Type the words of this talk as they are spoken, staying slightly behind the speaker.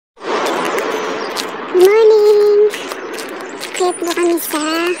morning! Trip mo kami sa...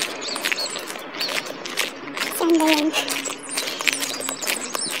 Saan ba yun?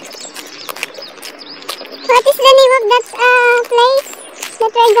 What is the name of that place that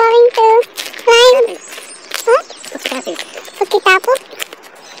we're going to climb? What? Puketapu. Puketapu?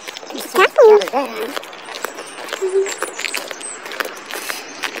 Puketapu?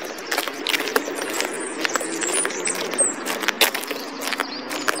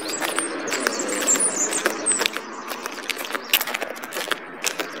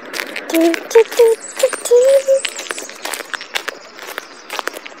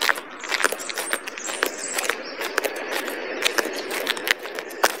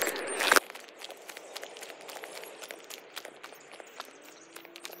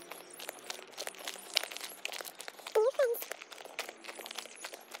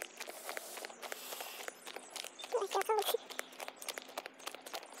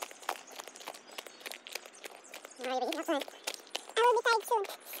 I will be tired soon.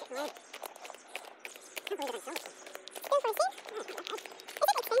 Still for a seat? Is it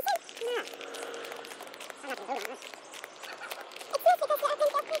expensive? No. I'm not going to do it. It's nice because there are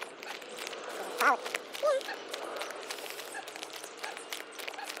plenty of food. Yeah.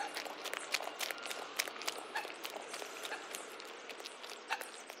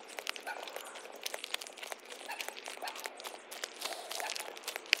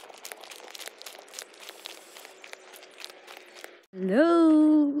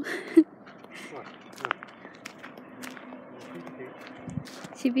 Hello!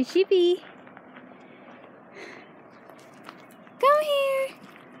 Sheepy sheepy! Come here!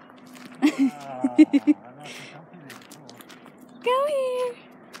 Come here!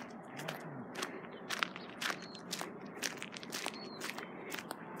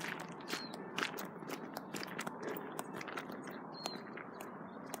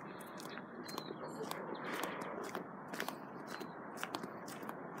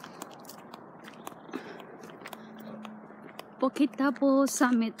 Puketapu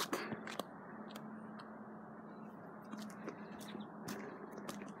Summit.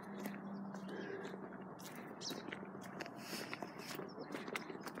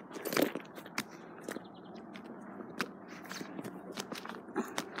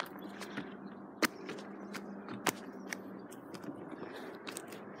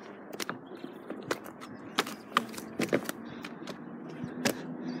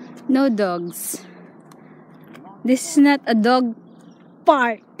 No dogs. This is not a dog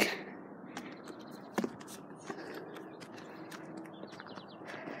park.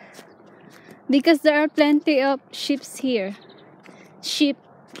 Because there are plenty of sheep here. Sheep.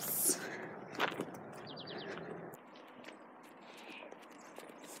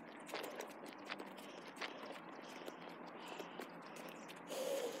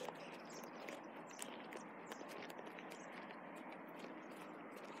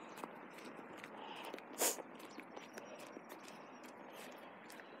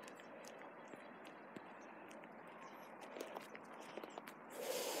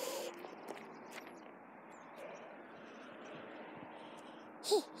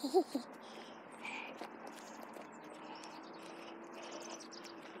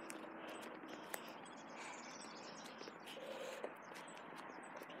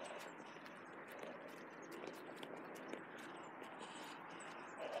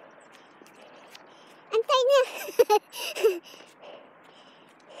 I'm tired na.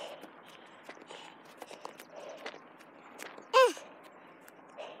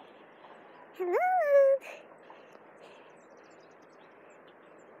 Hello.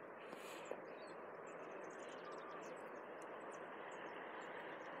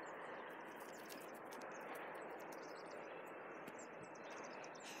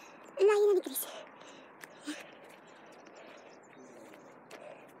 Ang layo na ni Chris.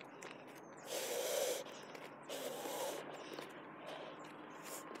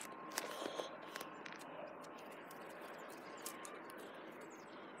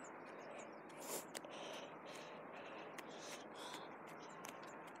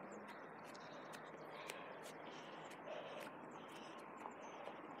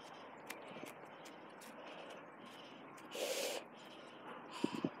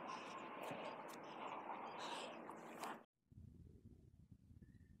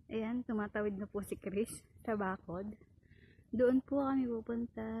 Ayan, tumatawid na po si Chris sa bakod. Doon po kami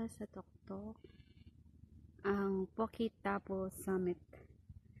pupunta sa Toktok, ang Puketapu Summit.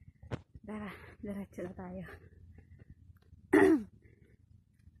 Tara, diretso na tayo.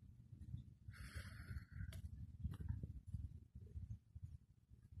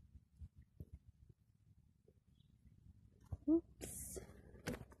 Oops.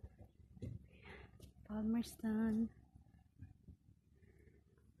 Palmerston.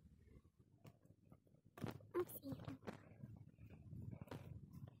 Oopsie.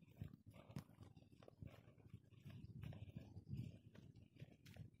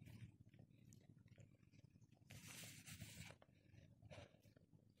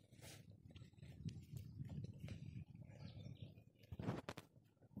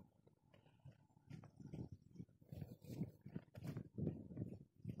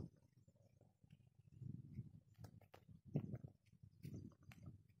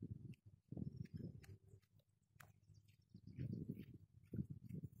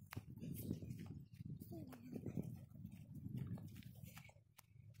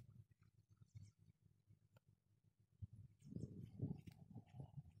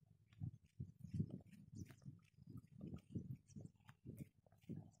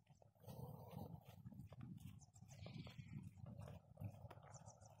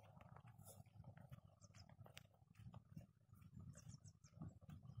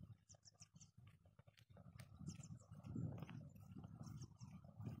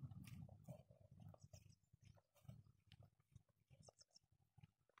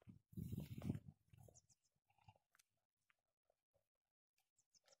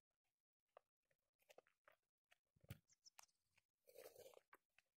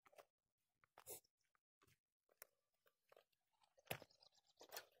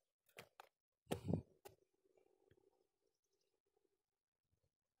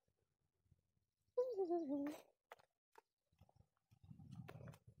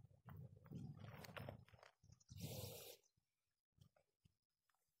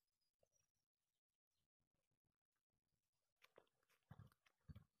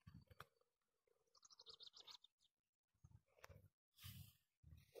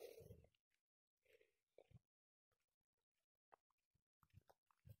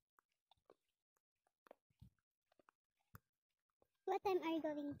 What time are you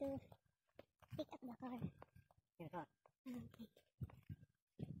going to pick up the car? Okay.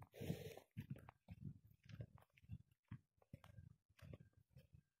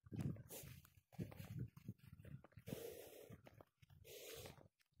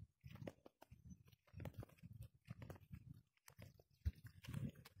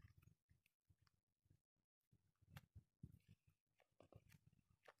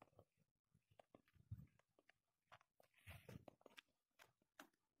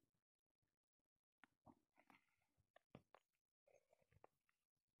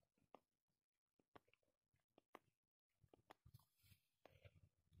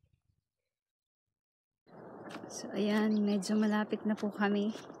 So, ayan, medyo malapit na po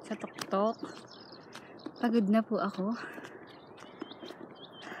kami sa tuktok. Pagod na po ako.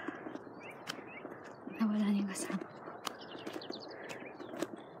 Nawala na yung kasama ko.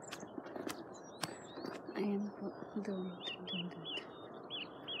 Ayan po, doon.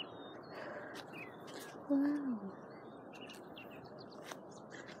 Wow!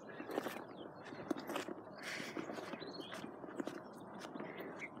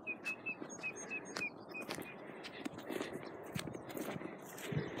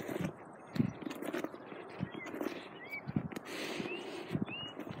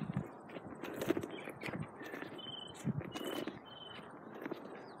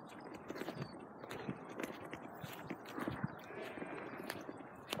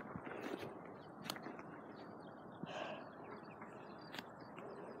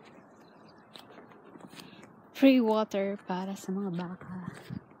 Free water para sa mga baka.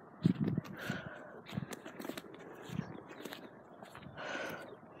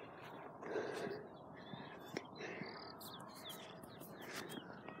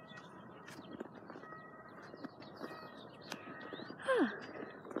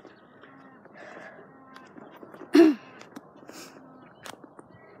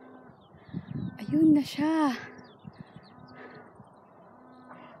 Ayun na siya.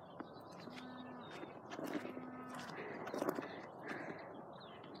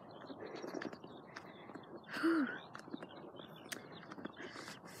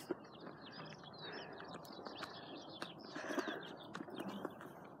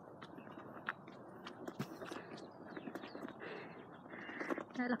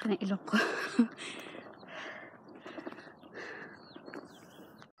 Nalaki na ilong ko.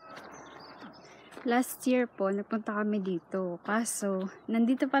 Last year po, nagpunta kami dito. Kaso,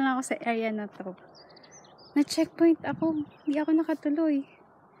 nandito pa lang ako sa area na to. Na-checkpoint ako. Hindi ako nakatuloy.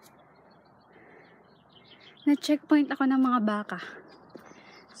 Na-checkpoint ako ng mga baka.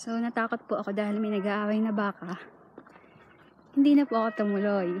 So, natakot po ako dahil may nag-aaway na baka. Hindi na po ako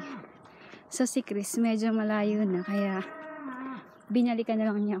tumuloy. So, si Chris medyo malayo na. Kaya, binalikan na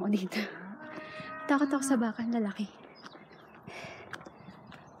lang niya ako dito. takot ako sa baka lalaki.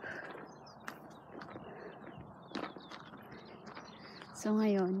 So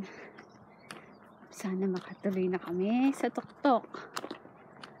ngayon, sana makatuloy na kami sa tuktok.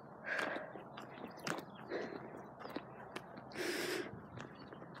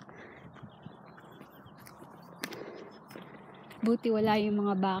 Buti wala yung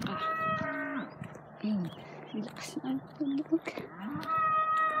mga baka. Ayun, lakas na ang tulog.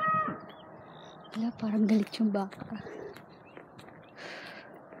 Wala, parang galit yung baka.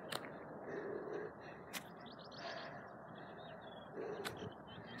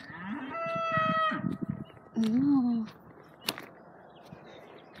 Ano?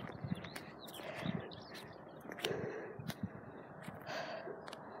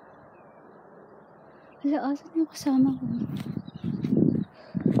 Wala, asan yung kasama ko?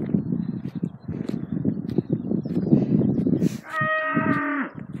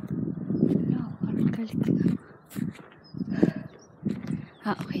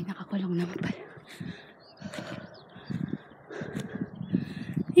 Okay, nakakulong naman pala.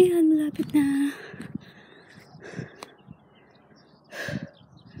 Ayan, malapit na.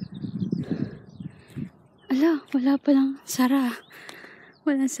 Ala, wala palang sara.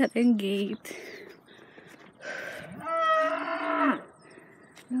 Walang sara yung gate.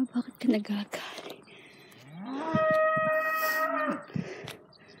 Ala, bakit ka nagagali?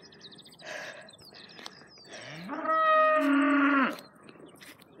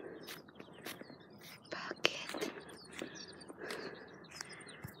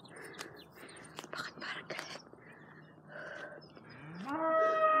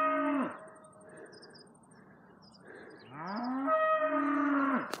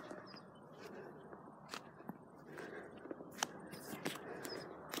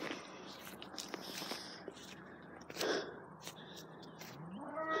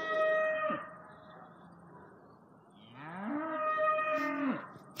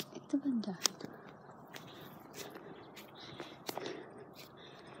 Ito banda.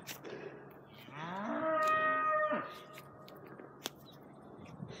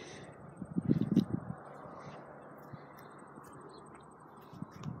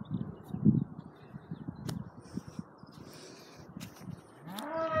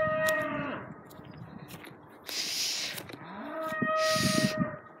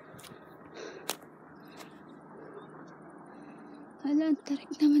 Hala, ang tarik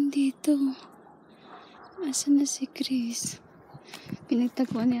naman dito. Asan na si Chris?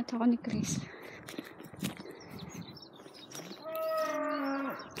 Pinagtaguan yata ako ni Chris.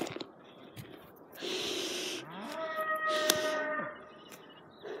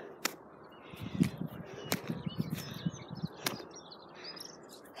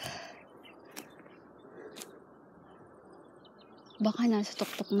 Baka nasa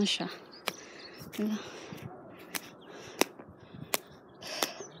tuktok na siya. Hala.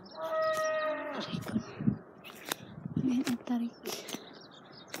 Ayan ang tarik.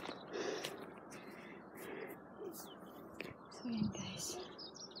 So yan guys.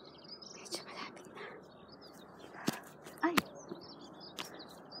 Medyo malapit na. Ay!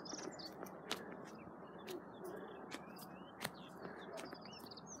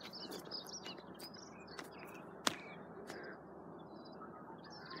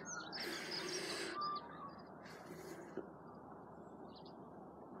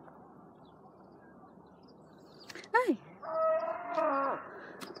 Ay!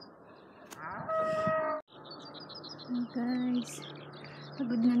 Oh guys,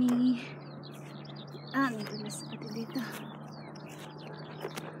 pagod na ni may tulas pati dito.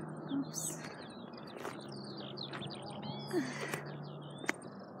 Oops.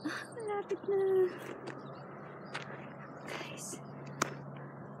 Malapit na guys.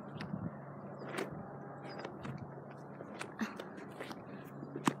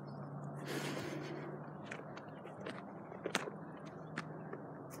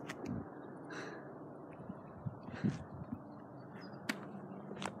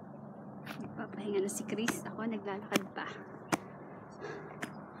 Papahinga na si Chris. Ako naglalakad pa.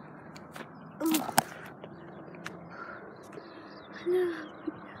 Hala,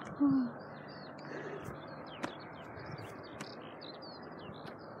 ako.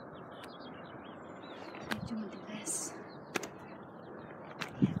 Medyo madalas.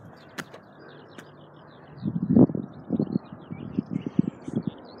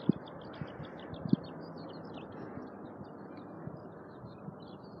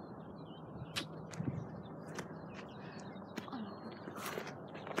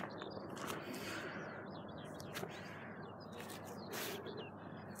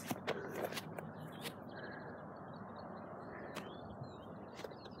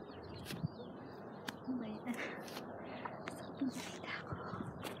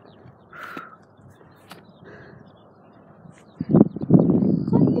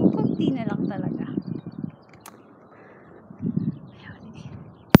 Konting-konti na lang talaga.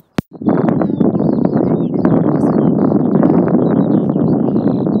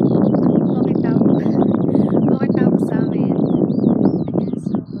 Puketapu Summit. Ayan,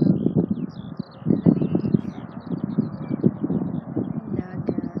 sobrang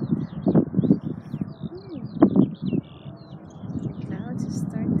dagat. Clouds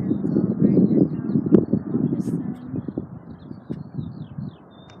start to cover the town of Palmerston.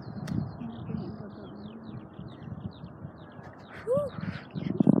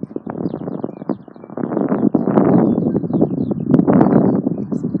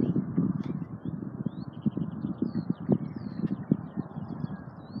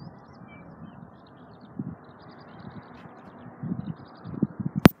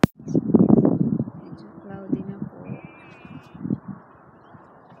 Cloudy na po.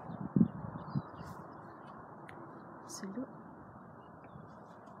 Sulo.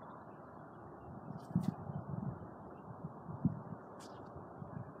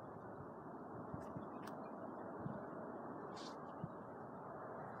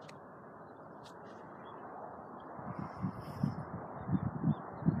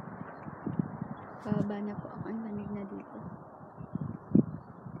 Baba na po ako. Ang lamig na dito.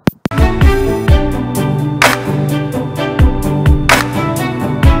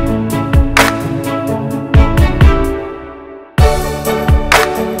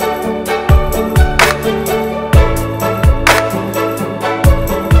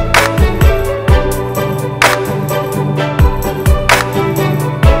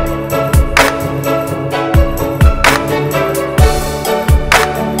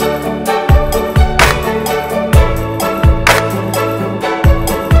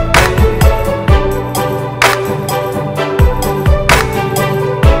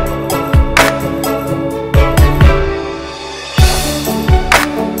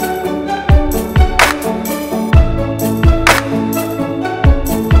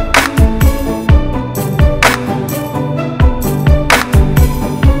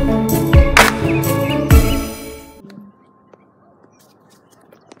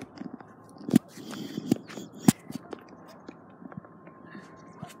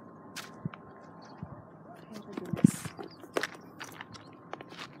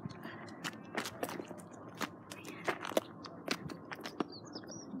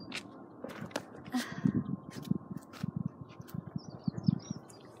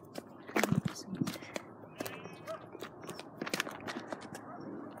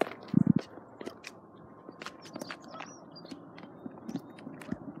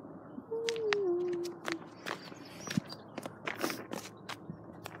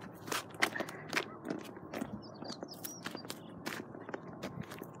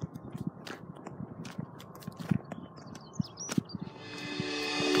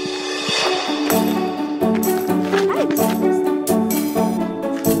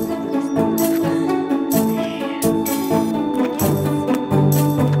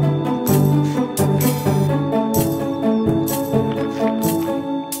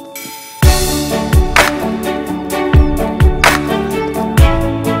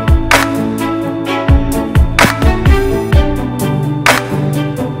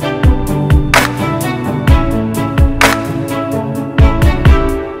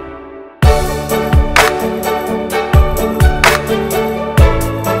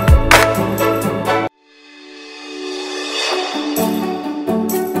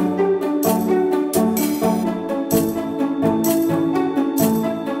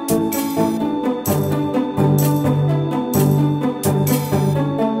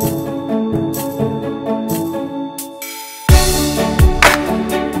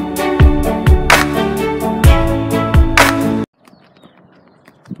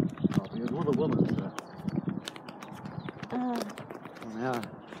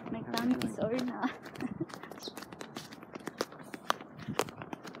 My tummy is sore na.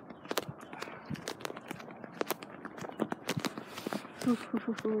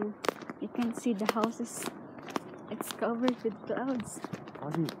 You can see the houses. It's covered with clouds.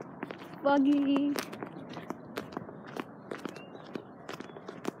 Foggy. Foggy.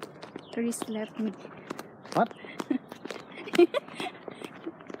 Trees left me. What?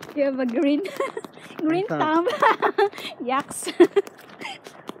 You have a green thumb. Yaks.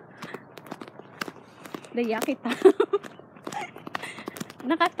 The yaki thumb.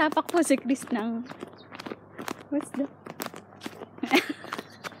 Nakatapak po si Chris ng what's that?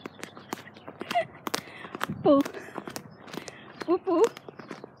 Poo. Poo.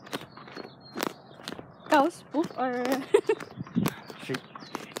 cow's poop or Sheep.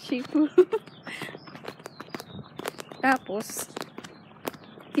 sheep poop. Tapos,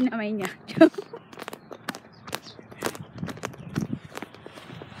 kinamay niya.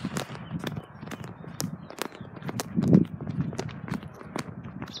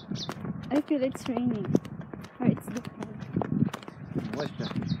 I feel it's raining. Or it's the cold.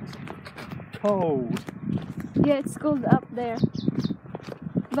 Cold. Yeah, it's cold up there.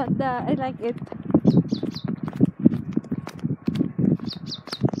 But I like it.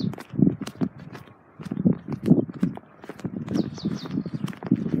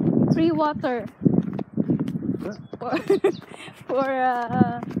 Free water. For, for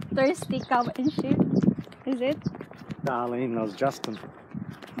thirsty cow and sheep. Is it? Darlene, that was Justin.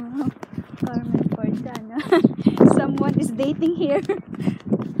 Oh, Carmen for Dana. Someone is dating here.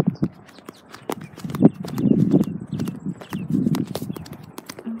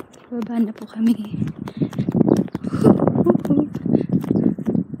 Baba na po kami.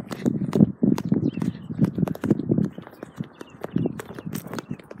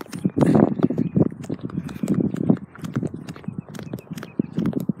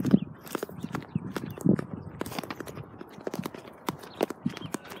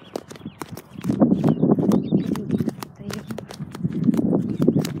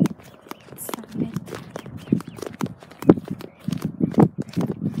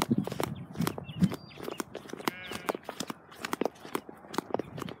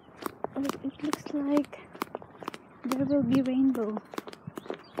 It looks like there will be rainbow.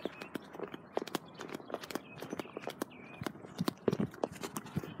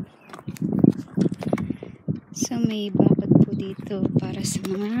 So may bakod po dito para sa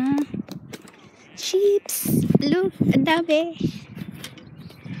mga sheeps. Look, ang dami.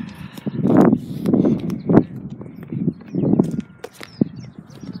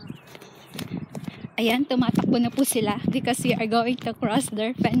 Ayan, tumatakbo na po sila because we are going to cross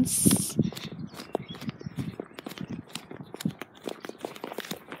their fence.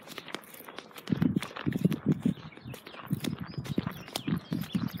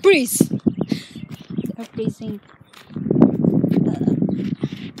 Freeze! They're freezing.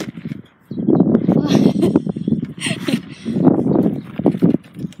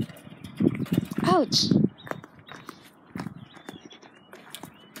 Ouch!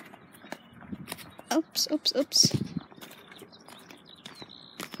 Oops, oops, oops.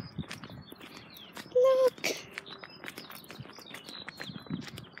 Look!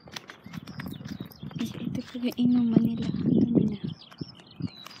 Ito po yung inuman nila. Ang dami na.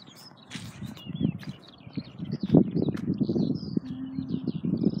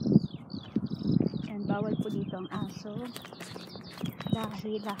 Yan, bawal po dito ang aso.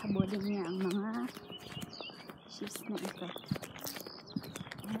 Dahil hahabulin niya ang mga sheep na ito.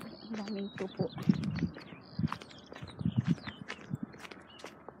 Ang daming tupo.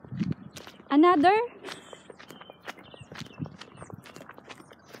 Another?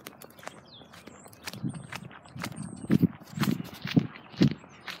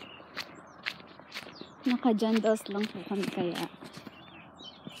 Naka-jandals lang po kami kaya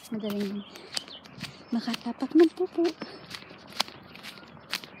madaling makatapak ng pupo.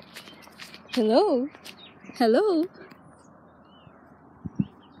 Hello? Hello?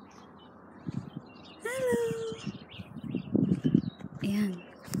 Hello? Ayan.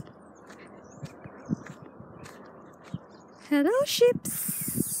 Hello, ships!